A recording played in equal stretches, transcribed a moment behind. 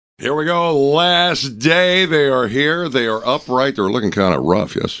Here we go. Last day. They are here. They are upright. They were looking kind of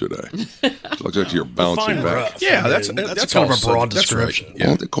rough yesterday. Looks like you're bouncing back. Rough. Yeah, that's kind of a broad description. Right. Yeah.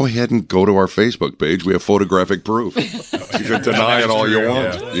 Well, go ahead and go to our Facebook page. We have photographic proof. You can deny it all you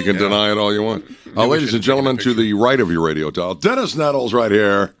want. Yeah. You can deny it all you want. Ladies and gentlemen, to the right of your radio dial, Dennis Nettles right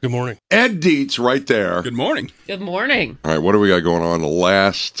here. Good morning. Ed Dietz right there. Good morning. Good morning. All right, what do we got going on the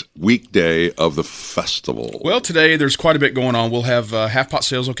last weekday of the festival? Well, today there's quite a bit going on. We'll have half-pot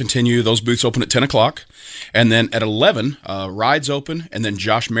sales will continue. Those booths open at 10 o'clock. And then at 11, Rides open, and then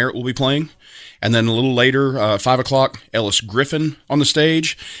Josh Merritt will be playing. And then a little later, 5 o'clock, Ellis Griffin on the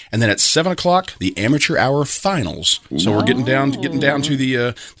stage. And then at 7 o'clock, the Amateur Hour Finals. So we're getting down to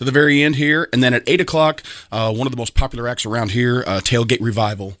the very end here. And then at 8 o'clock, one of the most popular acts around here, Tailgate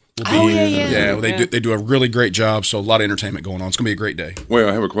Revival. They do a really great job. So a lot of entertainment going on. It's going to be a great day. Wait,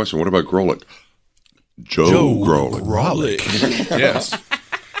 I have a question. What about Grolick? Joe Grolick. Yes.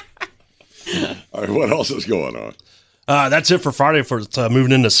 All right, what else is going on? That's it for Friday. For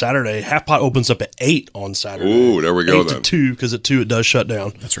moving into Saturday, Half Pot opens up at 8 on Saturday. Ooh, there we go 8 then. to 2, because at 2 it does shut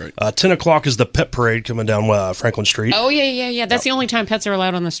down. That's right. 10 o'clock is the pet parade coming down Franklin Street. Oh, yeah. That's the only time pets are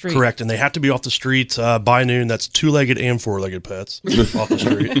allowed on the street. Correct, and they have to be off the street by noon. That's two-legged and four-legged pets off the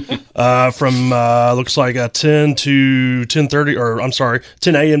street. From looks like 10 to 10:30, or I'm sorry,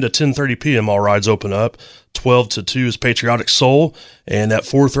 10 a.m. to 10:30 p.m. all rides open up. 12 to 2 is Patriotic Soul, and at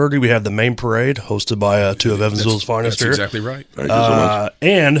 4:30 we have the main parade hosted by two of Evansville's finest That's here. exactly right. Thank you so much.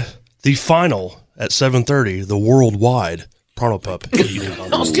 And the final at 7:30, the worldwide Pronto Pup evening Oh,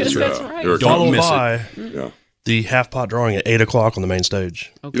 contest. goodness, that's right. You're- Followed miss it. by Yeah. the Half Pot drawing at 8 o'clock on the main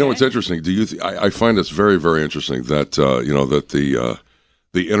stage. Okay. You know what's interesting? Do you? I find it's very, very interesting that that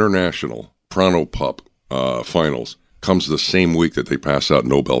the international Pronto Pup finals comes the same week that they pass out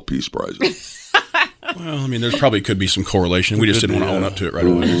Nobel Peace Prizes. Well, I mean, there's probably could be some correlation. We just didn't want to own up to it right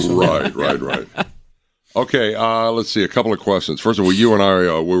away. So. Right. Okay, let's see. A couple of questions. First of all, you and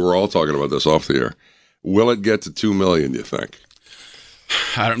I, we were all talking about this off the air. Will it get to 2 million, you think?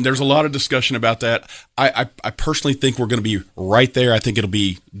 There's a lot of discussion about that. I personally think we're going to be right there. I think it'll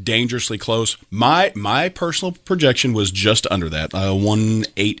be dangerously close. My personal projection was just under that,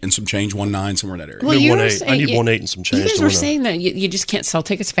 1.8 and some change, 1.9, somewhere in that area. Well, you were 1.8. saying- I need 1.8 and some change. You guys to were win saying that you just can't sell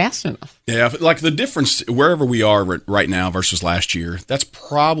tickets fast enough. Yeah, like the difference wherever we are right now versus last year, that's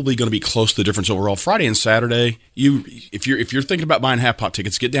probably going to be close to the difference overall. Friday and Saturday, if you're thinking about buying half pot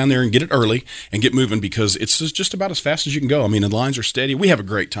tickets, get down there and get it early and get moving, because it's just about as fast as you can go. I mean, the lines are steady. We have a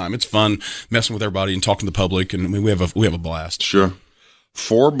great time. It's fun messing with everybody and talking to the public, and I mean, we have a blast. Sure.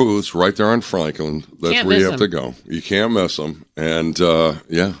 4 booths right there in Franklin. That's Can't where you miss have to go. You can't miss them. And, there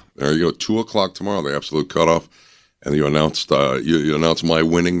you go. 2 o'clock tomorrow, the absolute cutoff. And you announced my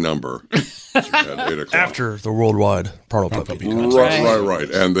winning number at 8 o'clock. After the worldwide Pronto Pup. Right.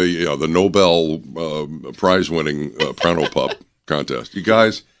 And the Nobel prize-winning Pronto Pup contest. You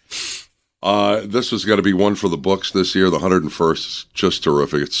guys, this has got to be one for the books this year. The 101st is just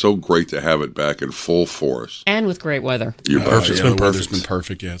terrific. It's so great to have it back in full force. And with great weather. You're perfect. It's been the weather's perfect. been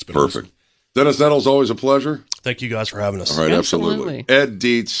perfect. Yeah, it's been Perfect. awesome. Dennis Nettles, always a pleasure. Thank you guys for having us. All right, Absolutely. absolutely. Ed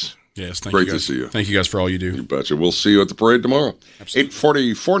Dietz, Yes, thank great you guys. to see you. Thank you guys for all you do. You betcha. We'll see you at the parade tomorrow. Absolutely.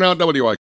 8:44 now, WI.